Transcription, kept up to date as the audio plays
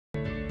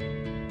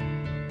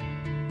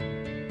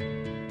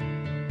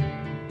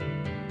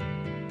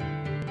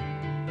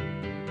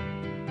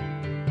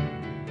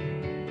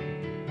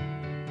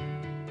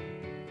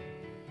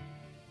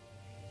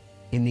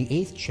In the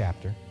 8th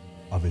chapter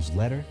of his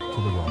letter to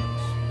the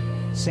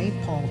Romans, St.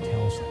 Paul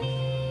tells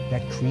them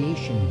that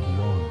creation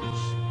groans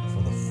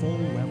for the full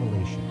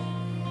revelation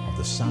of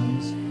the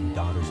sons and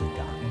daughters of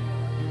God.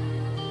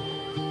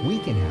 We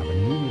can have a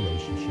new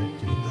relationship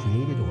to the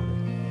created order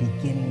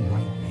beginning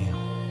right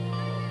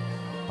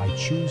now by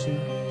choosing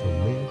to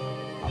live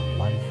a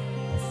life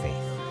of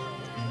faith.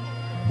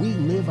 We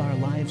live our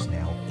lives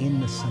now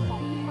in the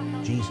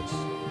Son, Jesus,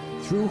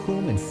 through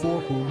whom and for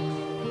whom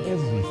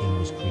everything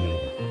was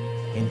created,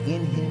 and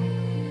in him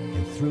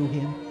and through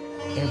him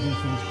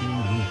everything's being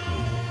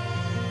recreated.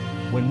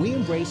 When we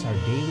embrace our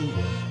daily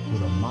work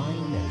with a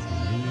mind that is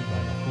renewed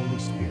by the Holy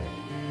Spirit,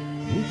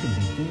 we can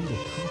begin to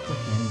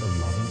comprehend the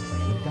loving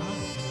plan of God.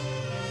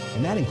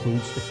 And that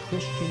includes the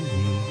Christian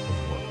view of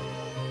work.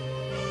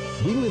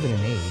 We live in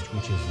an age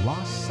which has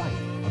lost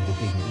sight of the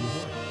dignity of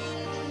work.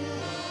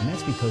 And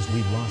that's because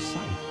we've lost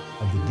sight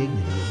of the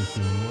dignity of the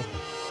human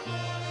worker.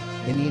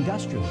 In the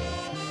industrial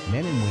age,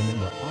 men and women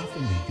were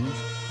often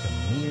reduced to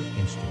mere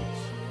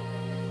instruments.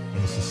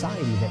 In a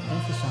society that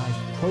emphasized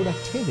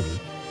productivity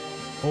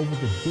over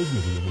the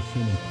dignity of the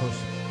human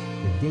person,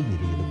 the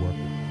dignity of the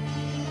worker.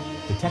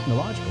 The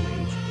technological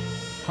age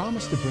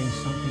promised to bring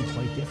something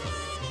quite different,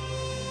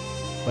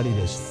 but it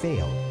has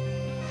failed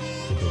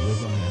to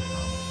deliver on that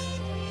promise.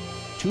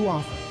 Too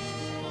often,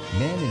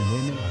 men and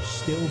women are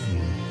still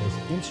viewed as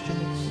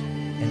instruments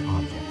and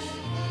objects,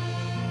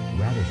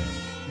 rather than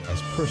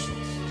as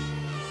persons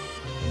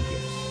and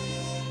gifts.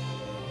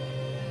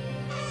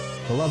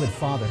 Beloved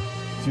Father,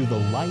 through the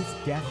life,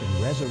 death,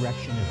 and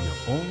resurrection of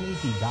your only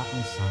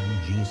begotten Son,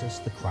 Jesus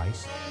the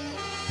Christ,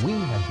 we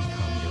have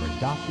become your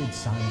adopted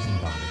sons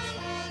and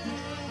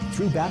daughters.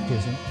 Through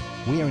baptism,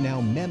 we are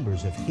now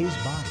members of his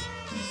body,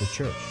 the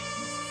church.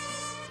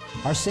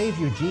 Our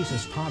Savior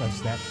Jesus taught us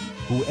that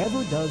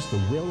whoever does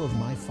the will of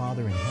my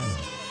Father in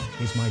heaven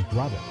is my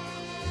brother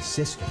and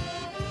sister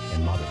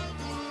and mother.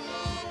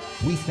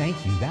 We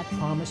thank you. That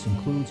promise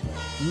includes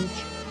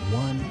each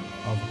one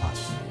of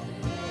us.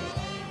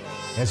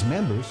 As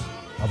members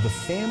of the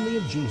family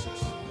of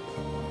Jesus,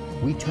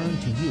 we turn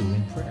to you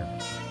in prayer.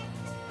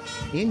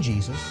 In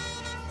Jesus,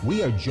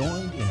 we are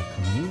joined in a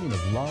communion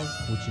of love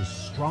which is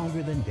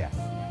stronger than death,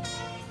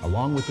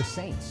 along with the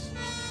saints,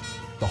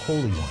 the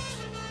holy ones.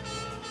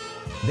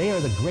 They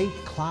are the great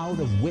cloud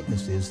of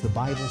witnesses the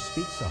Bible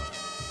speaks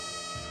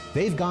of.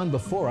 They've gone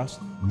before us,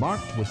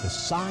 marked with the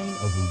sign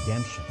of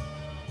redemption,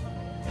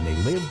 and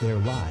they live their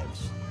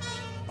lives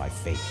by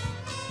faith.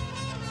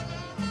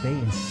 They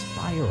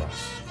inspire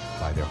us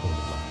by their holy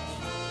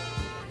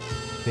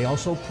lives. They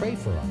also pray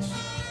for us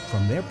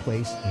from their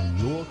place in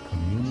your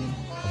communion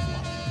of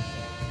love.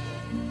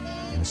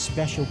 And a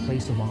special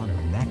place of honor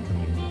in that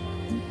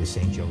communion is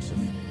St. Joseph.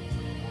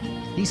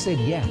 He said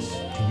yes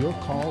to your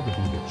call to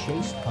be the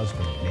chaste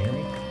husband of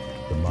Mary,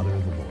 the mother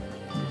of the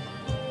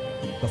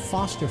Lord. The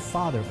foster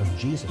father of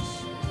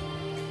Jesus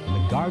and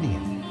the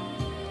guardian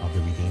of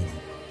the Redeemer.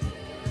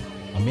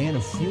 A man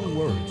of few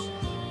words,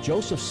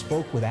 Joseph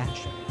spoke with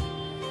action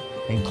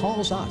and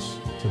calls us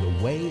to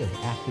the way of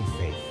active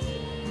faith.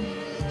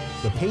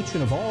 The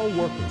patron of all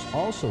workers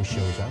also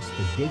shows us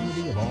the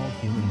dignity of all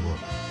human work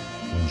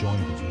when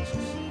joined to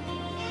Jesus.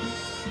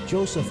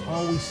 Joseph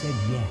always said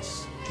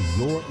yes to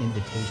your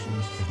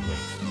invitations to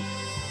grace.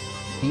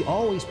 He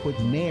always put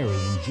Mary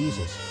and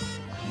Jesus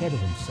ahead of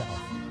himself.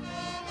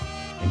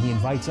 And he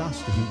invites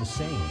us to do the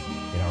same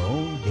in our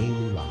own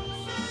daily lives.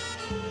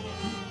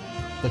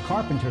 The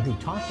carpenter who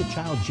taught the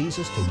child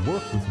Jesus to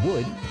work with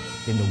wood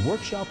in the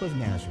workshop of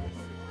Nazareth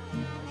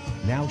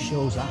now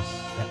shows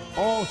us that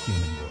all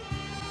human work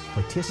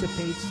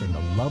participates in the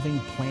loving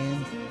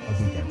plan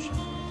of redemption.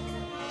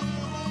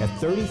 At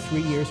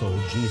 33 years old,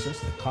 Jesus,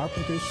 the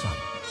carpenter's son,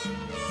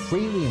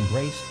 freely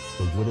embraced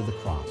the wood of the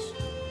cross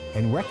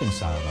and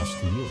reconciled us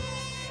to you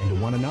and to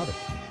one another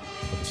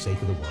for the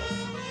sake of the world.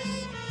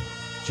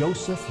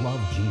 Joseph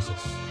loved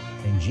Jesus,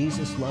 and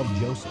Jesus loved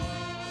Joseph,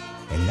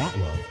 and that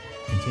love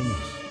continues.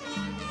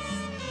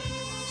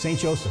 St.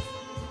 Joseph,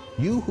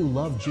 you who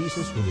love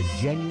Jesus with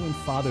a genuine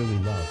fatherly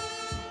love,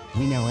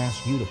 we now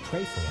ask you to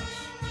pray for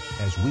us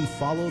as we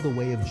follow the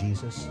way of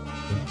Jesus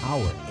in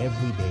our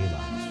everyday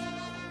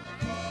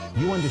lives.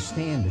 You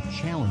understand the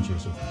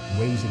challenges of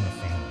raising a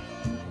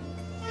family,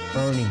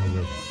 earning a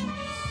living,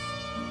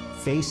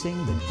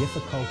 facing the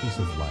difficulties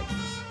of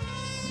life,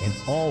 and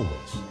always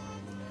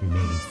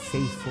remaining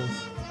faithful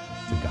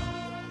to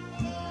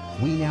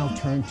God. We now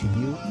turn to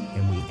you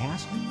and we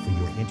ask for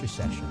your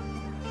intercession.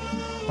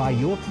 By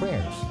your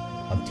prayers,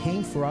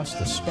 obtain for us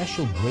the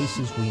special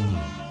graces we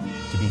need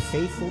to be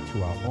faithful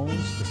to our own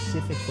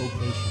specific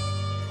vocation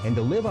and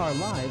to live our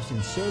lives in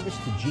service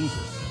to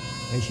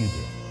Jesus as you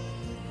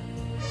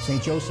did.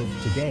 St. Joseph,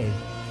 today,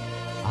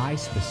 I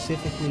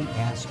specifically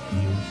ask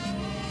you,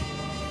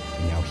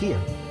 and now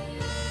here,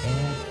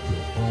 add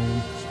your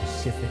own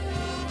specific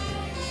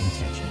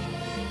intention.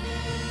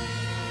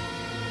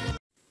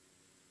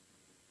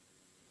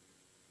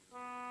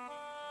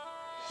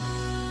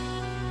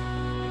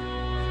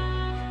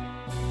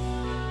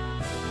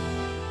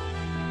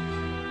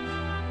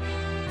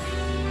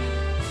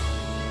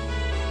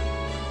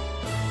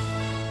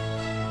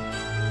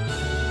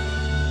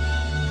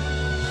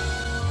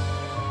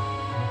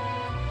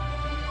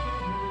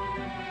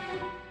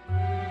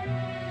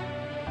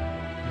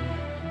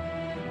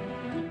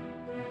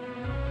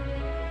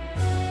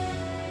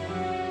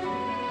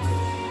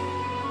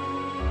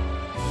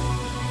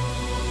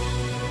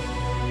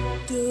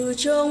 Từ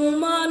trong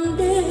màn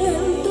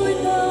đêm tối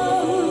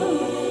tăm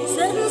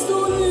rét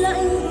run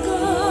lạnh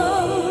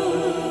căm,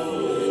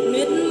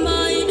 miệt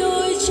mài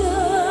đôi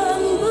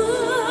chân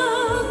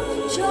bước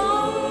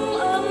trong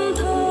âm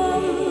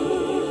thầm,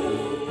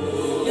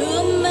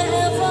 đưa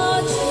mẹ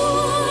và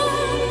Chúa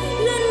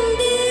lần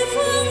đi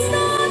phương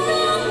xa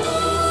nắng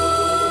ấm.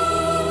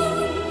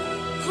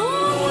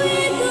 Khó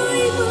nguy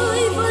tươi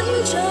vơi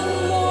vẫn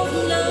chẳng một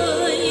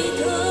lời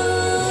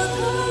thơ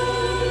than.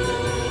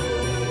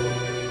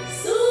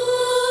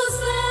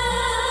 Giuse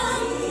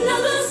là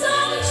gương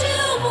sáng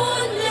chiếu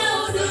muôn nẻo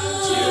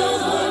đường.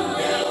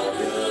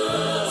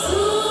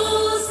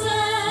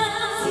 Giuse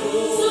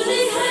dù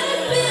đi hết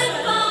biết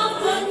bao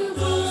vần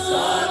vương,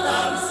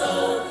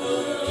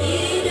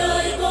 khi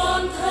đời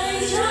còn thấy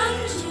chán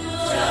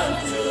trường,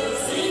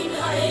 xin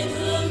hãy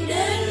thương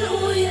đến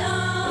ui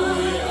ào.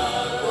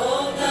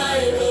 Có Ngài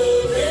ở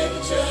bên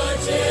chờ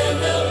che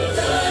nâng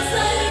đỡ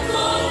dậy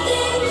con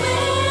tim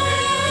mến.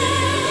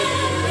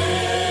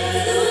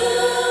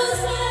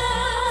 Giuse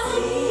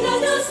là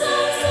đứa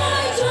sáng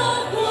soi cho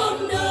cuộc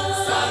đời.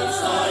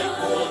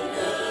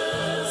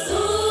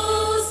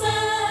 Giuse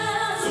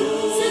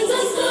xin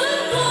dẫn dẫn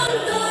con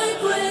tới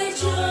quê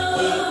trời.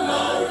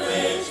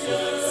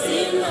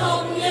 Xin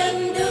học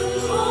nhân đức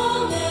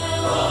khó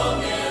nghèo,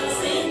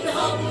 xin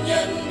học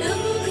nhân đức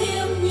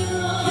khiêm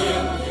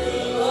nhường.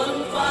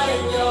 Con phải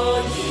nhỏ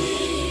nhì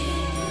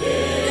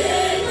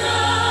để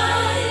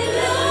Ngài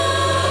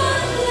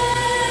lớn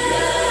lên.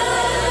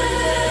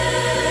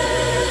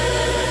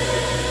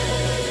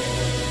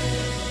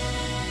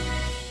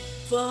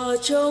 Và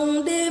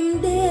trong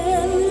đêm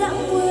đen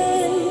lãng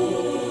quên,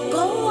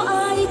 có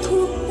ai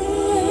thuộc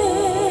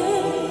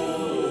tên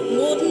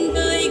một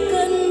đời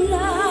cần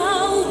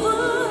lao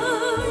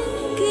với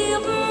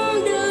kiếp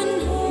đơn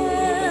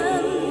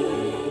hèn.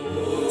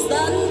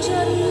 Gian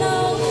chân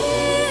nào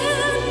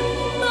khiến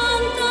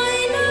bàn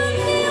tay nâng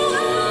niu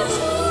áo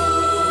Chúa,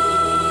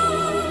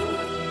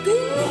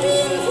 kính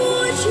tin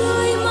vua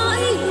trời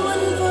mãi luôn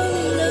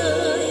vâng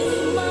lời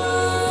mà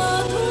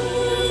thôi.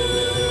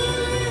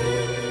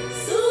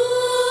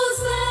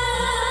 Giuse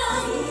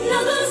là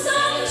gương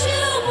sáng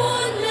chiếu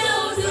muôn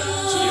nẻo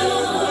đường.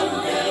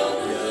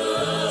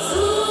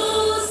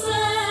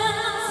 Giuse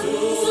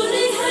dù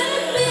đi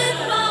hết biết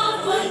bao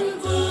vần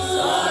vương,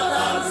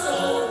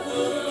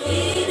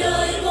 khi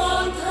đời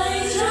còn thấy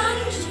chán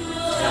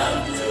trường,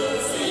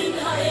 xin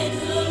hãy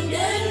thương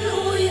đến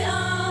ui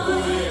ào.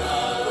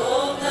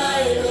 Có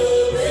Ngài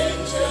ở bên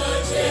chờ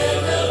che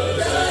nâng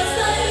đỡ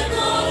dậy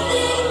con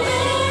tim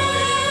mến.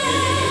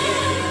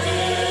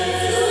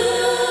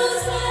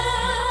 Giuse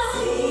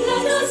là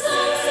đứa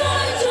sáng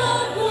soi cho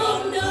cuộc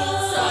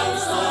đời.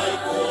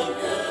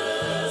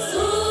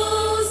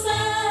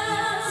 Giuse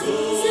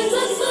xin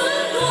dẫn dẫn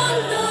con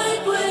tới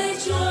quê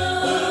trời.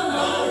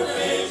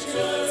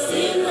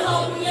 Xin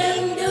học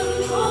nhân đức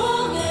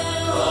khó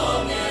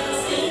nghèo,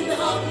 xin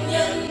học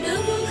nhân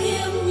đức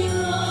khiêm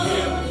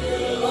nhường.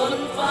 Con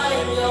phải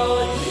nhỏ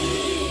nhì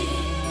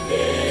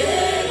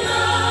để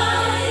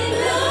Ngài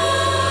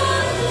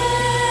lớn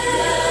lên.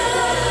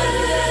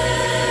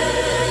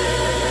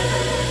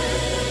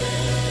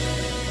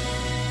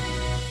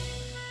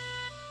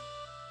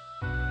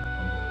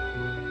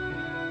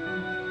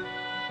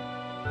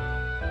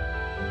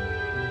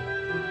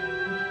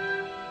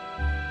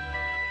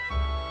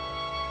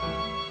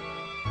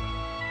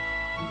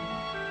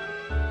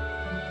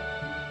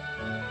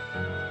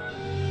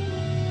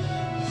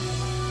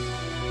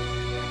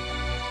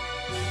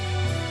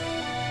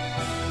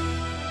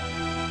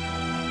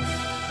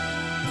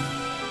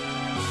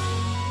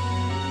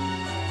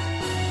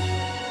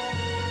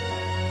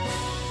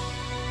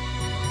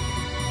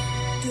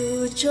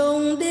 Từ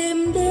trong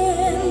đêm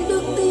đen